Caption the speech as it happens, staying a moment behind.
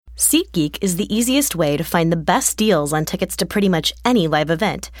SeatGeek is the easiest way to find the best deals on tickets to pretty much any live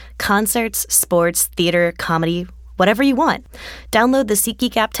event. Concerts, sports, theater, comedy, whatever you want. Download the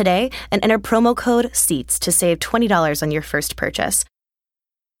SeatGeek app today and enter promo code SEATS to save $20 on your first purchase.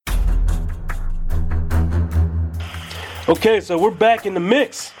 Okay, so we're back in the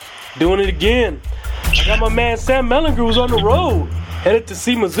mix, doing it again. I got my man Sam Mellinger, who's on the road, headed to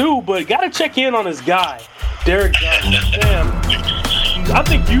see Mizzou, but got to check in on his guy, Derrick Johnson. Sam, I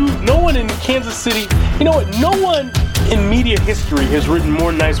think no one in Kansas City, you know what, no one in media history has written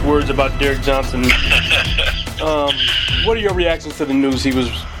more nice words about Derrick Johnson. What are your reactions to the news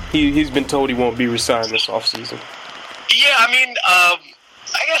he's been told he won't be resigned this offseason? Yeah, I mean, I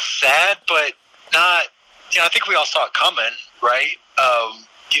guess sad, but not, I think we all saw it coming, right?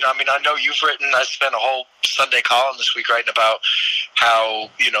 I know you've written, I spent a whole Sunday column this week writing about how,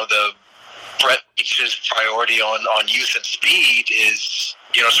 the Brett Veach's priority on youth and speed is,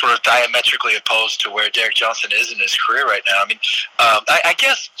 sort of diametrically opposed to where Derrick Johnson is in his career right now. I mean, I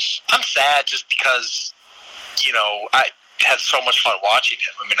guess I'm sad just because, I had so much fun watching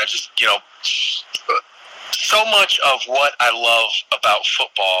him. I mean, I just, so much of what I love about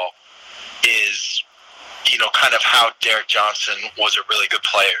football is, kind of how Derrick Johnson was a really good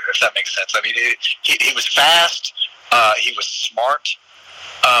player, if that makes sense. I mean, he was fast. He was smart.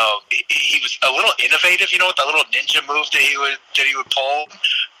 He was a little innovative, with that little ninja move that he would pull.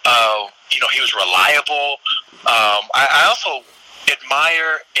 He was reliable. I also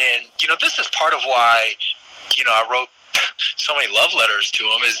admire, and this is part of why I wrote so many love letters to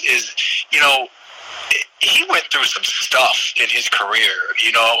him. Is he went through some stuff in his career.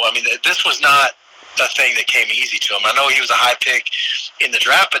 This was not a thing that came easy to him. I know he was a high pick in the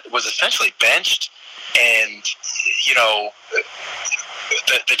draft, but was essentially benched, and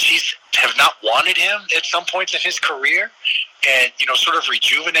the Chiefs have not wanted him at some points in his career, and sort of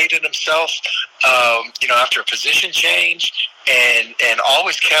rejuvenated himself after a position change, and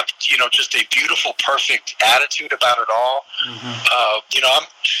always kept just a beautiful, perfect attitude about it all.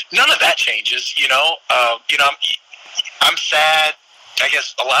 None of that changes. I'm sad. I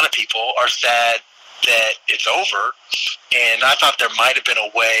guess a lot of people are sad that it's over, and I thought there might have been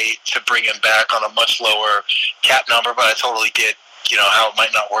a way to bring him back on a much lower cap number, but I totally get how it might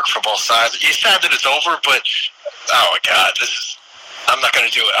not work for both sides. It's sad that it's over, but oh my God, I'm not going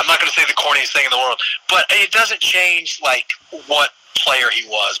to do it. I'm not going to say the corniest thing in the world, but it doesn't change like what player he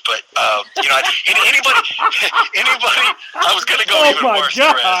was. But anybody, I was going to go even worse.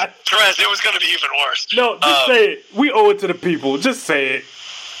 Terez, it was going to be even worse. No, just say it. We owe it to the people. Just say it.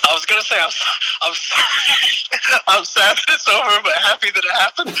 I was going to say, I'm sorry. I'm sad that it's over, but happy that it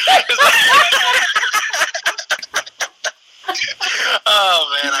happened.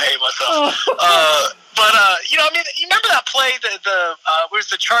 Oh, man, I hate myself. You remember that play, it was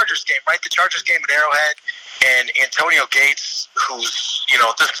the Chargers game, right? The Chargers game at Arrowhead, and Antonio Gates, who's,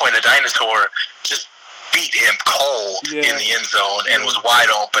 at this point a dinosaur, just beat him cold in the end zone and was wide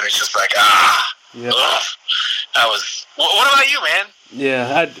open. It's just like, that was. What about you, man?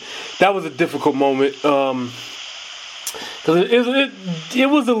 Yeah, that was a difficult moment. Because it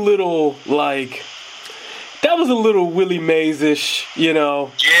was a little like, that was a little Willie Mays-ish, Yeah.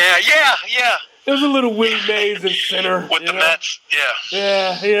 It was a little Willie Mays in center. With the Mets,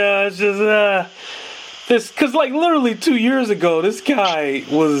 Yeah, it's just, because like literally 2 years ago, this guy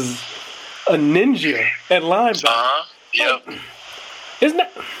was a ninja at linebacker. Isn't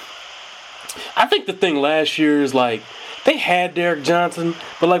that? I think the thing last year is like, they had Derrick Johnson,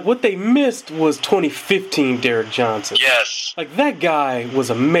 but like what they missed was 2015 Derrick Johnson. Yes. Like that guy was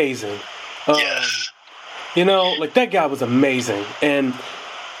amazing. Yes. Like that guy was amazing. And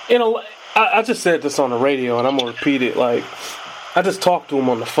I just said this on the radio, and I'm gonna repeat it. Like, I just talked to him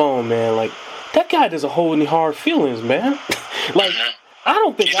on the phone, man. Like, that guy doesn't hold any hard feelings, man. Like, I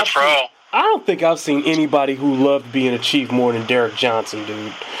don't think I've seen anybody who loved being a Chief more than Derrick Johnson,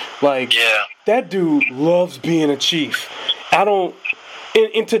 dude. Like, that dude loves being a Chief.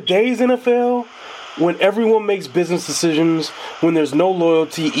 In today's NFL, when everyone makes business decisions, when there's no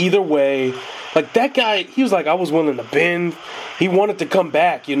loyalty either way, like that guy, he was like, I was willing to bend. He wanted to come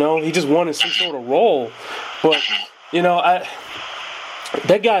back, He just wanted some sort of role. But,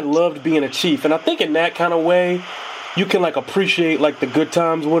 that guy loved being a Chief. And I think in that kind of way, you can, like, appreciate, like, the good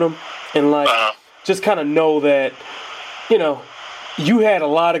times with him. And, like, just kind of know that, you had a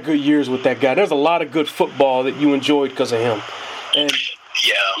lot of good years with that guy. There's a lot of good football that you enjoyed because of him. And,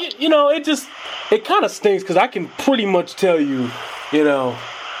 it kind of stinks because I can pretty much tell you,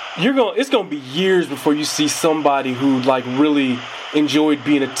 it's gonna be years before you see somebody who like really enjoyed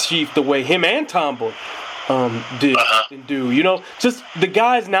being a Chief the way him and Tomlin didn't do. You know, just the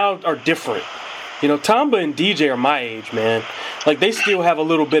guys now are different. You know, Tamba and DJ are my age, man. Like, they still have a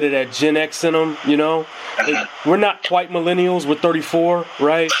little bit of that Gen X in them, you know? Like, we're not quite millennials. We're 34,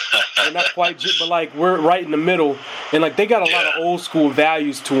 right? We're not quite, but, like, we're right in the middle. And, like, they got a lot of old school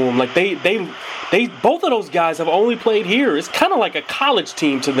values to them. Like, they both of those guys have only played here. It's kind of like a college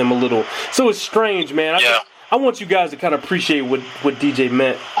team to them a little. So it's strange, man. I want you guys to kind of appreciate what DJ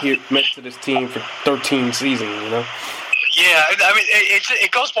meant to this team for 13 seasons, you know? Yeah, I mean,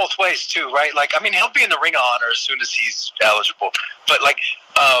 it goes both ways too, right? Like, I mean, he'll be in the Ring of Honor as soon as he's eligible. But like,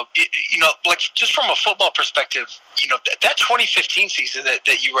 you know, like just from a football perspective, you know, that 2015 season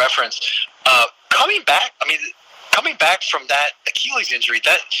that you referenced, coming back from that Achilles injury,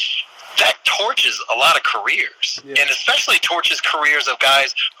 that torches a lot of careers, and especially torches careers of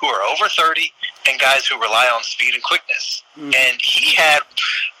guys who are over 30 and guys who rely on speed and quickness. And he had,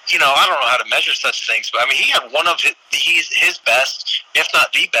 you know, I don't know how to measure such things, but I mean, he had one of his best, if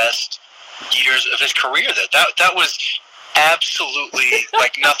not the best, years of his career. That was absolutely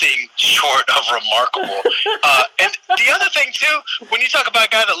like nothing short of remarkable. And the other thing too, when you talk about a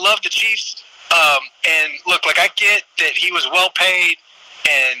guy that loved the Chiefs, and look, like I get that he was well paid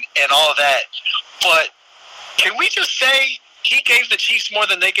and all of that, but can we just say he gave the Chiefs more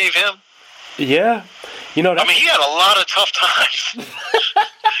than they gave him? Yeah. You know, I mean, he had a lot of tough times.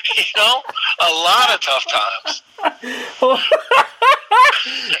 You know, a lot of tough times.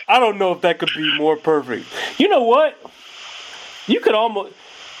 I don't know if that could be more perfect. You know what? You could almost...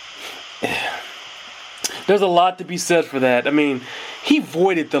 There's a lot to be said for that. I mean, he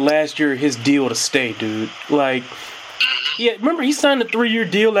voided the last year of his deal to stay, dude. Like, yeah, remember he signed a 3-year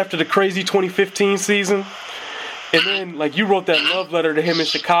deal after the crazy 2015 season? And then, like, you wrote that love letter to him in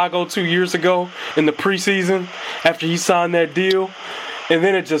Chicago 2 years ago in the preseason after he signed that deal. And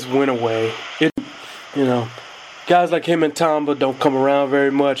then it just went away. You know, guys like him and Tamba don't come around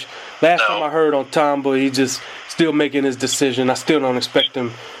very much. Last time I heard on Tamba, he just still making his decision. I still don't expect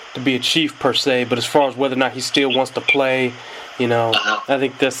him to be a Chief per se, but as far as whether or not he still wants to play, you know, I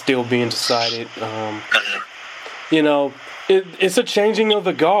think that's still being decided. You know, it's a changing of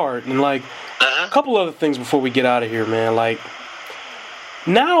the guard. And, like, a couple other things before we get out of here, man. Like,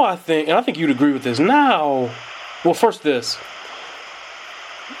 now I think, and I think you'd agree with this, now, well, first this.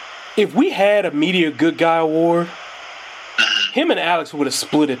 If we had a Media Good Guy Award, him and Alex would have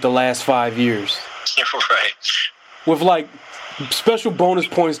split it the last 5 years. Right. With, like, special bonus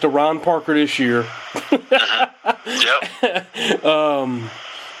points to Ron Parker this year. Yep.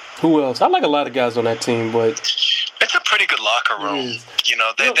 Who else? I like a lot of guys on that team, but... It's a pretty good locker room. You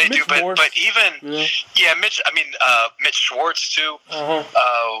know, they do, but even Mitch. I mean, Mitch Schwartz too.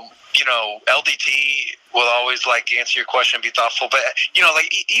 You know, LDT will always like answer your question, be thoughtful. But you know,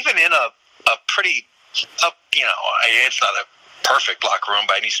 like even in a pretty, you know, it's not a perfect locker room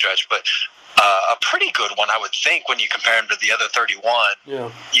by any stretch, but a pretty good one, I would think, when you compare him to the other 31. Yeah.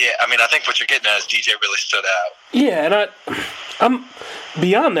 I mean, I think what you're getting at is DJ really stood out. Yeah, and I'm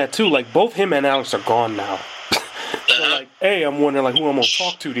beyond that too. Like both him and Alex are gone now. So, like, I'm wondering, like, who I'm going to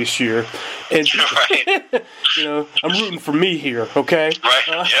talk to this year. And, you know, I'm rooting for me here, okay? Right.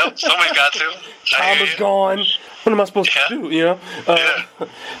 Yep. Somebody's got to. Tom is gone. What am I supposed to do, you know?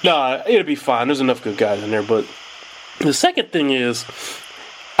 Nah, it'll be fine. There's enough good guys in there. But the second thing is,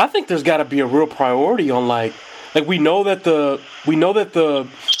 I think there's got to be a real priority on, like we know that the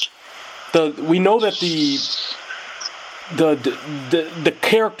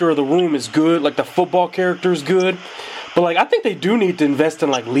character of the room is good, like the football character is good, but like I think they do need to invest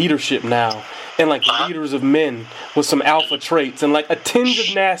in like leadership now and like leaders of men with some alpha traits and like a tinge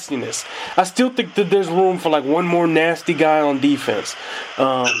of nastiness. I still think that there's room for like one more nasty guy on defense,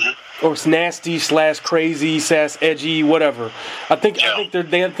 or it's nasty / crazy / edgy, whatever. I think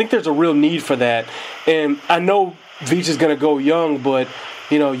there's a real need for that, and I know Veach is gonna go young, but.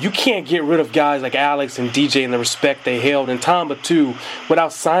 You know, you can't get rid of guys like Alex and DJ and the respect they held, and Tamba too,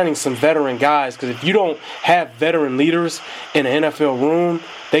 without signing some veteran guys. Because if you don't have veteran leaders in an NFL room,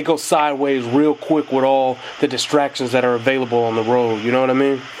 they go sideways real quick with all the distractions that are available on the road. You know what I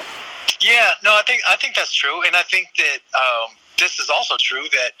mean? Yeah, no, I think that's true, and I think that this is also true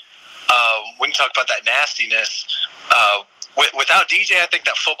that when you talk about that nastiness, without DJ, I think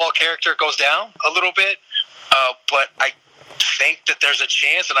that football character goes down a little bit. But I think that there's a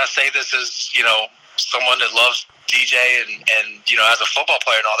chance, and I say this as, you know, someone that loves DJ and you know, as a football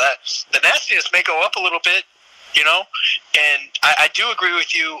player and all that, the nastiness may go up a little bit, you know, and I do agree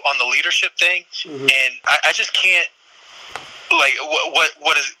with you on the leadership thing, and I just can't, like,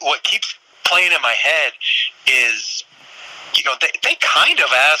 what keeps playing in my head is, they kind of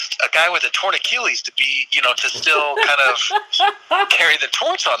asked a guy with a torn Achilles to be, to still kind of carry the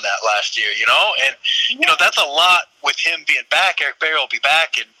torch on that last year, and, that's a lot with him being back. Eric Berry will be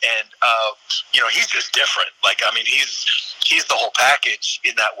back, and he's just different. He's the whole package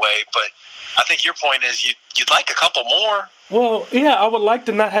in that way, but I think your point is you'd like a couple more. Well, yeah, I would like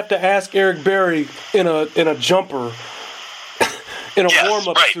to not have to ask Eric Berry in a jumper, in a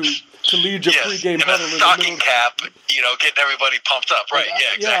warm-up suit, to lead your pregame huddle in a stocking cap, getting everybody pumped up, right?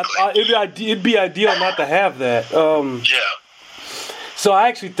 Yeah, exactly. Yeah, it'd be ideal not to have that. So I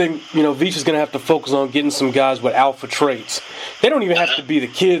actually think, Veach is going to have to focus on getting some guys with alpha traits. They don't even have to be the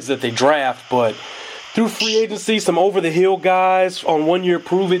kids that they draft, but through free agency, some over-the-hill guys on one-year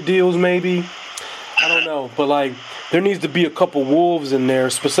prove-it deals maybe. I don't know, but there needs to be a couple wolves in there,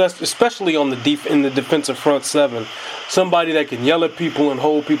 especially on in the defensive front seven. Somebody that can yell at people and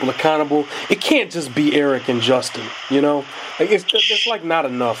hold people accountable. It can't just be Eric and Justin, It's not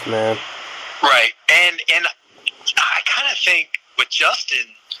enough, man. Right, and I kind of think with Justin,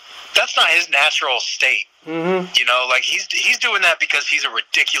 that's not his natural state. Mm-hmm. He's doing that because he's a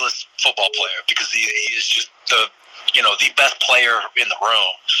ridiculous football player, because he is just the best player in the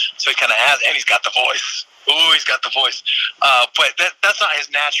room. So he kind of has, and he's got the voice. Ooh, he's got the voice. But that's not his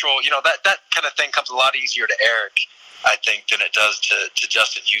natural. That kind of thing comes a lot easier to Eric, I think, than it does to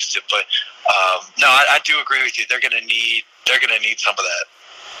Justin Houston. But no, I do agree with you. They're gonna need some of that.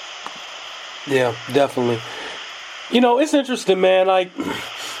 Yeah, definitely. It's interesting, man.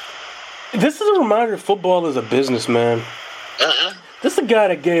 This is a reminder football is a business, man. Mm-hmm. This is a guy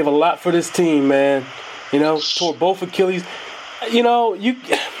that gave a lot for this team, man. Tore both Achilles.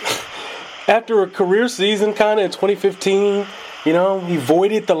 After a career season kind of in 2015, he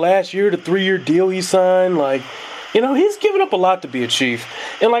voided the last year, the 3-year deal he signed. He's given up a lot to be a Chief.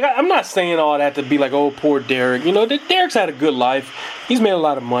 And, I'm not saying all that to be oh, poor Derrick. Derrick's had a good life. He's made a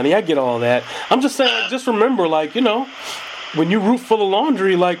lot of money. I get all that. I'm just saying, just remember, when you root for the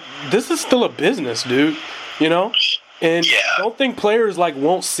laundry, this is still a business, dude. And don't think players,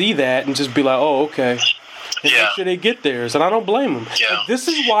 won't see that and just be oh, okay. And make sure they get theirs, and I don't blame them. Yeah. This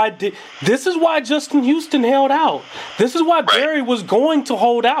is why Justin Houston held out. This is why Barry was going to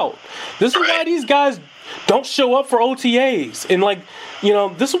hold out. This is why these guys don't show up for OTAs, and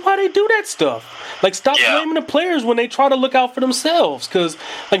this is why they do that stuff. Stop blaming the players when they try to look out for themselves, because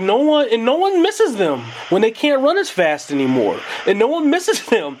no one misses them when they can't run as fast anymore, and no one misses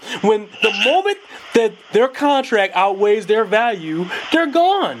them when the moment that their contract outweighs their value, they're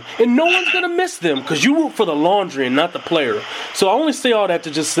gone, and no one's gonna miss them because you root for the laundry and not the player. So I only say all that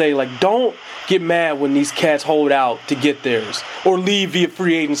to just say don't get mad when these cats hold out to get theirs or leave via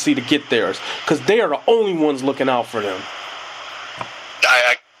free agency to get theirs, because they are the only ones looking out for them.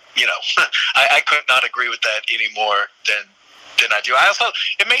 I could not agree with that any more than I do.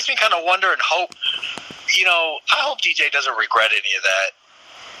 It makes me kind of wonder and hope, I hope DJ doesn't regret any of that.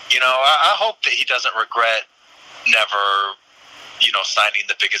 I hope that he doesn't regret never, signing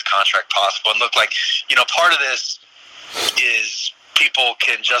the biggest contract possible. And look, part of this is people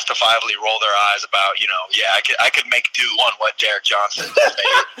can justifiably roll their eyes about, I could make do on what Derrick Johnson has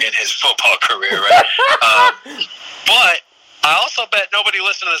made in his football career, right? But I also bet nobody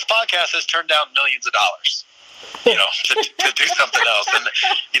listening to this podcast has turned down millions of dollars, to do something else. And,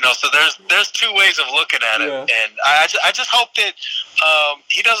 so there's two ways of looking at it. And I just hope that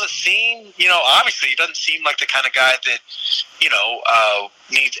he doesn't seem, obviously he doesn't seem like the kind of guy that,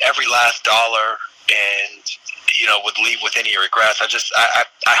 needs every last dollar and, would leave with any regrets. I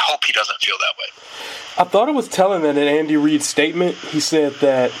hope he doesn't feel that way. I thought it was telling that in Andy Reid's statement, he said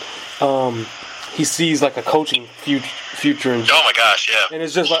that he sees a coaching future in. Oh my gosh, yeah. And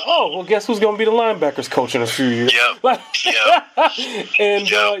it's just guess who's going to be the linebackers coach in a few years? And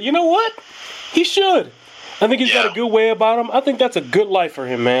you know what? He should. I think he's got a good way about him. I think that's a good life for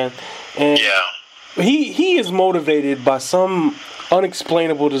him, man. And he is motivated by some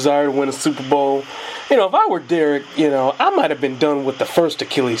unexplainable desire to win a Super Bowl. If I were Derrick, I might have been done with the first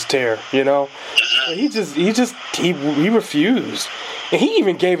Achilles tear, But he refused. And he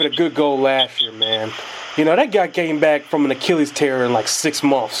even gave it a good go last year, man. That guy came back from an Achilles tear in 6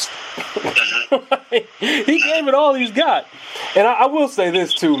 months. He gave it all he's got. And I will say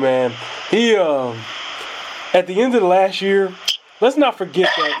this too, man. He, at the end of the last year, let's not forget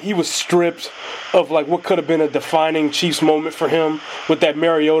that he was stripped of what could have been a defining Chiefs moment for him with that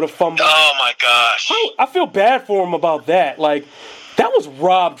Mariota fumble. Oh my gosh. I feel bad for him about that. That was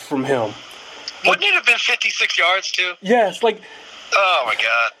robbed from him. Wouldn't it have been 56 yards too? Yes, oh my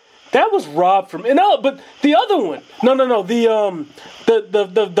God. That was robbed from, but the other one, no,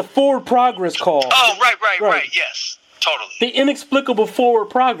 the forward progress call. Oh, right, yes. Totally. The inexplicable forward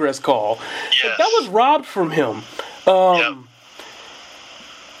progress call. Yes. Like, that was robbed from him. Yep.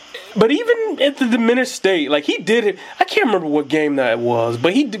 But even at the diminished state, like, he did it. I can't remember what game that was,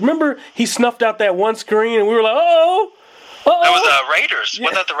 but he snuffed out that one screen, and we were like, oh. That was the Raiders. Yeah.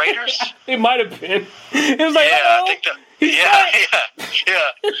 Wasn't that the Raiders? It might have been. It was like, I think that. Yeah.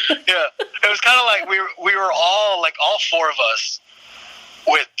 It was kind of like we were all, like, all four of us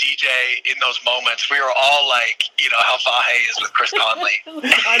with DJ in those moments. We were all like, how Vahe is with Chris Conley.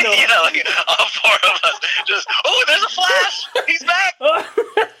 I know. Like, all four of us just, there's a flash. He's back.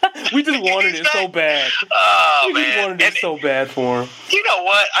 We just wanted it so bad. Oh, we just wanted it so bad for him. You know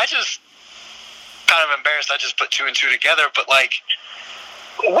what? I just kind of embarrassed. I just put two and two together. But, like,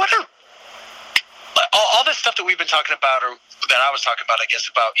 all this stuff that we've been talking about, or that I was talking about, I guess,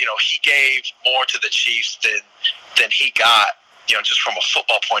 about, he gave more to the Chiefs than he got, just from a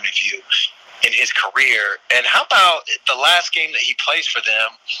football point of view in his career. And how about the last game that he plays for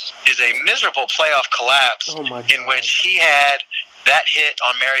them is a miserable playoff collapse in which he had that hit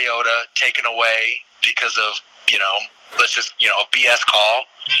on Mariota taken away because of, let's just, a BS call.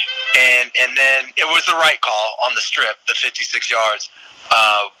 And then it was the right call on the strip, the 56 yards.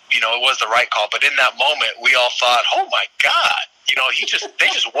 It was the right call. But in that moment, we all thought, oh, my God. They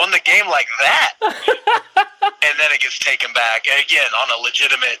just won the game like that. And then it gets taken back. And again, on a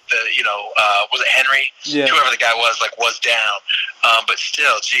legitimate, was it Henry? Yeah. Whoever the guy was down. But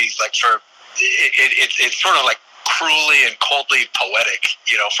still, geez, like it's sort of like cruelly and coldly poetic,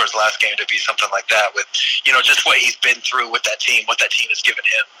 for his last game to be something like that with, just what he's been through with that team, what that team has given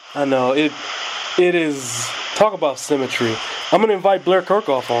him. I know. It is, talk about symmetry. I'm going to invite Blair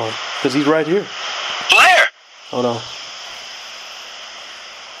Kirkhoff on because he's right here. Blair! Hold on.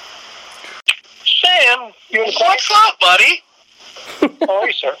 Sam, you in what's up, buddy? How are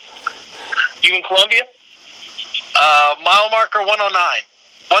you, sir? You in Columbia? Mile marker 109.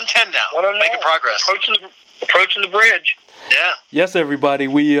 110 now. 109. Making progress. Approaching the bridge. Yeah. Yes, everybody.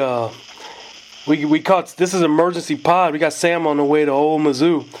 We caught, this is emergency pod. We got Sam on the way to Old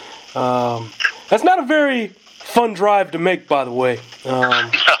Mizzou. That's not a very fun drive to make, by the way. No.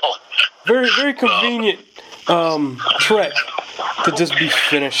 Very, very convenient trek to just be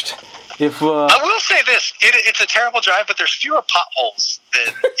finished. I will say this: it's a terrible drive, but there's fewer potholes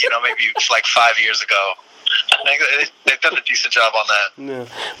than maybe like 5 years ago. I think they've done a decent job on that. Yeah,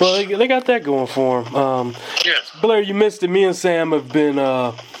 well, they got that going for them. Blair, you missed it. Me and Sam have been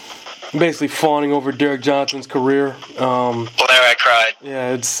basically fawning over Derrick Johnson's career. Well, there I cried.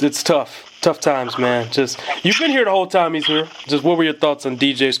 Yeah, it's tough times, man. Just you've been here the whole time he's here. Just what were your thoughts on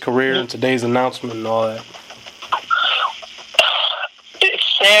DJ's career and today's announcement and all that?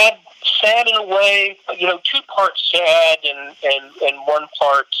 It's sad in a way, two parts sad and one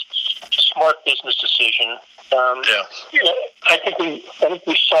part smart business decision. I think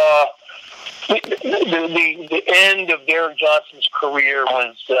we saw the end of Derrick Johnson's career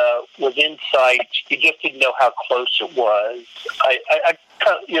was in sight. You just didn't know how close it was.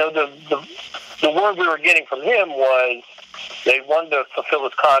 The word we were getting from him was they wanted to fulfill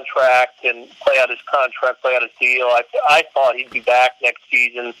his contract and play out his deal. I thought he'd be back next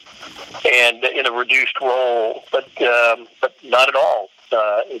season and in a reduced role, but not at all.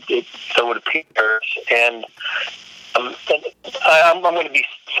 So it appears, and I'm going to be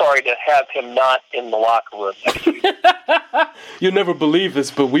sorry to have him not in the locker room next week. You'll never believe this,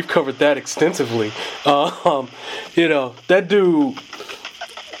 but we've covered that extensively. That dude.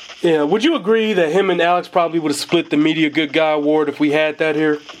 Yeah, would you agree that him and Alex probably would have split the Media Good Guy Award if we had that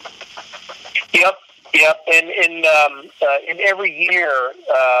here? Yep. And in every year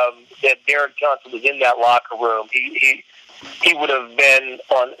that Derrick Johnson was in that locker room, he would have been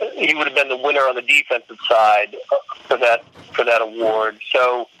the winner on the defensive side for that award.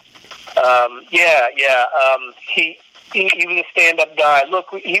 So he was a stand-up guy. Look,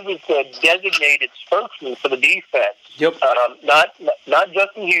 he was a designated spokesman for the defense. Yep. Not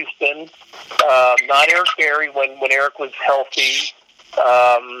Justin Houston, not Eric Berry when Eric was healthy.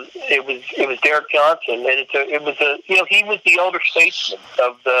 It was Derrick Johnson, and he was the elder statesman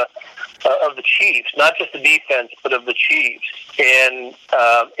of the Chiefs, not just the defense, but of the Chiefs, and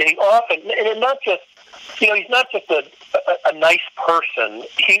he often, and not just, he's not just a nice person.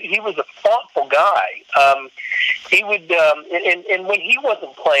 He was a thoughtful guy. He would, and when he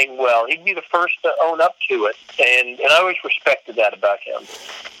wasn't playing well, he'd be the first to own up to it, and I always respected that about him.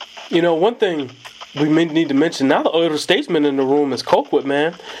 One thing we may need to mention, now the elder statesman in the room is Colquitt,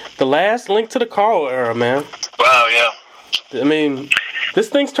 man. The last link to the Carl era, man. Wow, yeah. I mean, this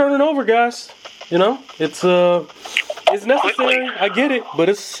thing's turning over, guys. It's necessary. I get it, but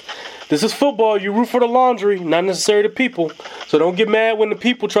this is football. You root for the laundry, not necessarily the people. So don't get mad when the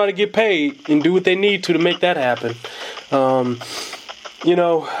people try to get paid and do what they need to make that happen. I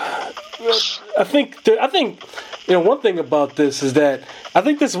think one thing about this is that I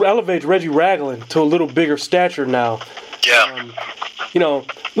think this elevates Reggie Ragland to a little bigger stature now. Yeah.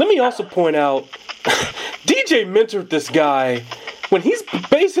 Let me also point out, DJ mentored this guy when he's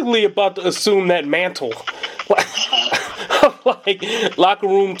basically about to assume that mantle, like locker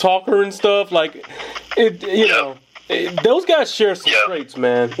room talker and stuff. Like, those guys share some traits,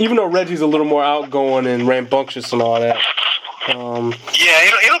 man. Even though Reggie's a little more outgoing and rambunctious and all that. It'll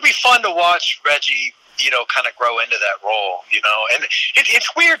be fun to watch Reggie, kind of grow into that role, and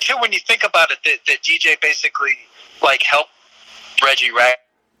it's weird too when you think about it that DJ basically like helped Reggie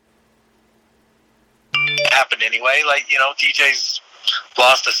happen anyway. Like, DJ's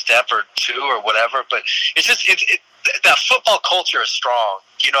lost a step or two or whatever, but it's just that football culture is strong.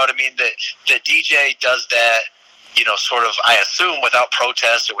 You know what I mean? That DJ does that, sort of, I assume, without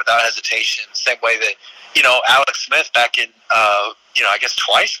protest or without hesitation. Same way that Alex Smith back in I guess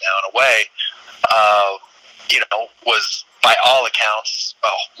twice now in a way, was by all accounts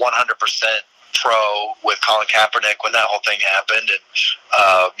 100% pro with Colin Kaepernick when that whole thing happened, and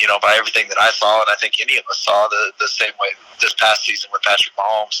by everything that I saw, and I think any of us saw the same way this past season with Patrick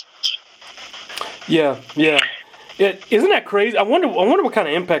Mahomes. Yeah. Isn't that crazy? I wonder what kind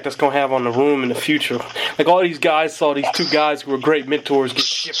of impact that's going to have on the room in the future. Like, all these guys saw these two guys who were great mentors get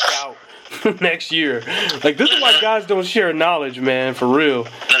shipped out next year. Like, this is why guys don't share knowledge, man, for real.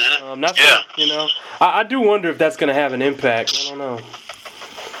 I do wonder if that's going to have an impact. I don't know.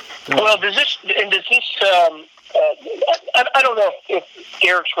 Well, does this? I don't know if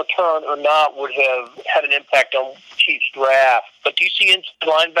Derrick's return or not would have had an impact on Chiefs draft. But do you see inside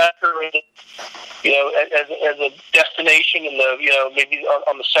linebacker, as a destination in the maybe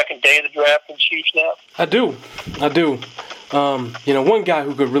on the second day of the draft in Chiefs now? I do. One guy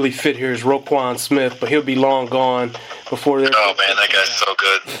who could really fit here is Roquan Smith, but he'll be long gone before they're. Oh man, that guy's so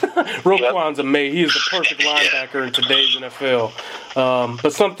good. Roquan's amazing. He is the perfect linebacker in today's NFL.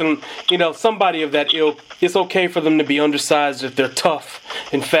 But somebody of that ilk, it's okay for them to be undersized if they're tough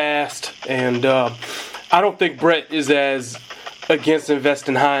and fast. And I don't think Brett is as against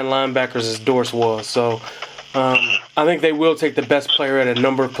investing high in linebackers as Dorse was. So I think they will take the best player at a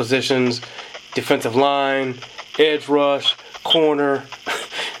number of positions: defensive line, edge rush, corner,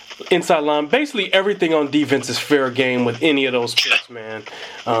 inside line. Basically everything on defense is fair game with any of those picks, man.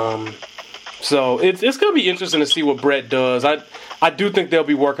 So it's going to be interesting to see what Brett does. I do think they'll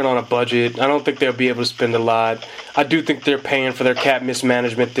be working on a budget. I don't think they'll be able to spend a lot. I do think they're paying for their cap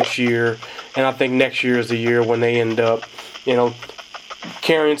mismanagement this year, and I think next year is the year when they end up,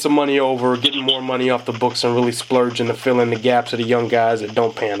 carrying some money over, getting more money off the books, and really splurging to fill in the gaps of the young guys that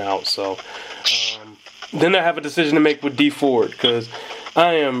don't pan out. So then I have a decision to make with D Ford, because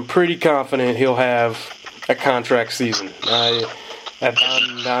I am pretty confident he'll have a contract season.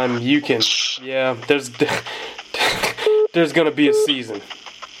 There's going to be a season.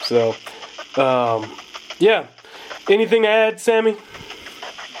 So, Anything to add, Sammy?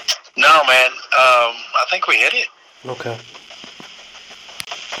 No, man. I think we hit it.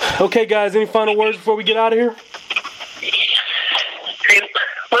 Okay, guys, any final words before we get out of here?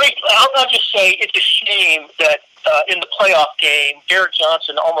 I'll just say it's a shame that in the playoff game, Derrick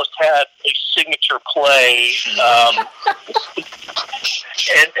Johnson almost had a signature play. The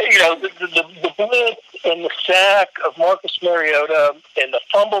blitz and the sack of Marcus Mariota and the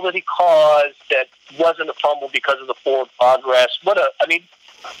fumble that he caused that wasn't a fumble because of the forward progress. What a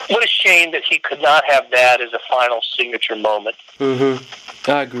shame that he could not have that as a final signature moment. Mm-hmm.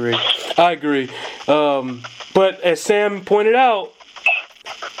 I agree. But as Sam pointed out,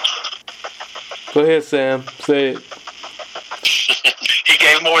 go ahead, Sam. Say it. He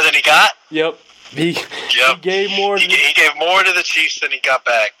gave more than he got? Yep. He gave more. He gave more to the Chiefs than he got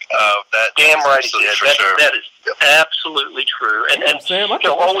back. That damn right he did. Sure. That is absolutely true. And Sam,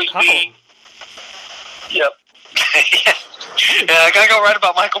 he'll always be. Yep. Yeah, I gotta go right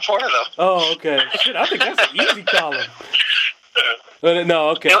about Michael Porter though. Oh, okay. Shit, I think that's an easy column. No,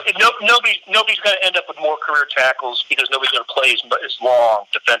 okay. Nobody's going to end up with more career tackles because nobody's going to play as long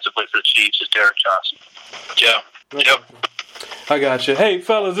defensively for the Chiefs as Derrick Johnson. Yeah. Okay. Yep. I got you. Hey,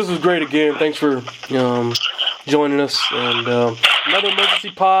 fellas, this was great again. Thanks for joining us. And another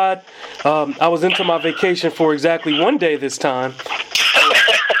emergency pod. I was into my vacation for exactly 1 day this time.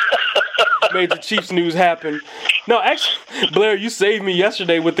 Major Chiefs news happened. No, actually, Blair, you saved me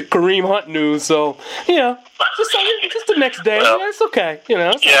yesterday with the Kareem Hunt news. So, just the next day. Well, It's okay.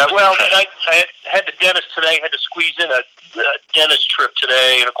 Well, I had the dentist today. Had to squeeze in a dentist trip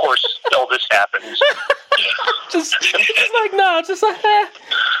today, and of course, all this happens. It's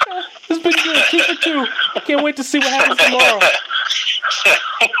been good. 2 for 2. I can't wait to see what happens tomorrow.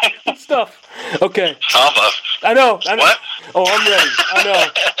 Good stuff. Okay. I know. What? Oh, I'm ready.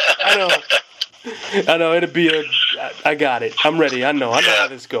 I know. It'll be I got it. I'm ready. I know how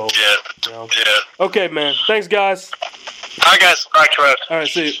this goes. Yeah. Okay, man. Thanks, guys. All right, guys. All right, Trev. All right,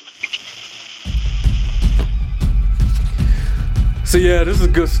 see you. So, yeah, this is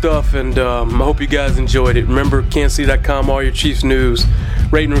good stuff, and I hope you guys enjoyed it. Remember, kansascity.com, all your Chiefs news.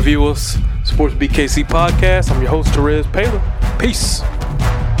 Rate and review us. Sports BKC Podcast. I'm your host, Therese Paler. Peace.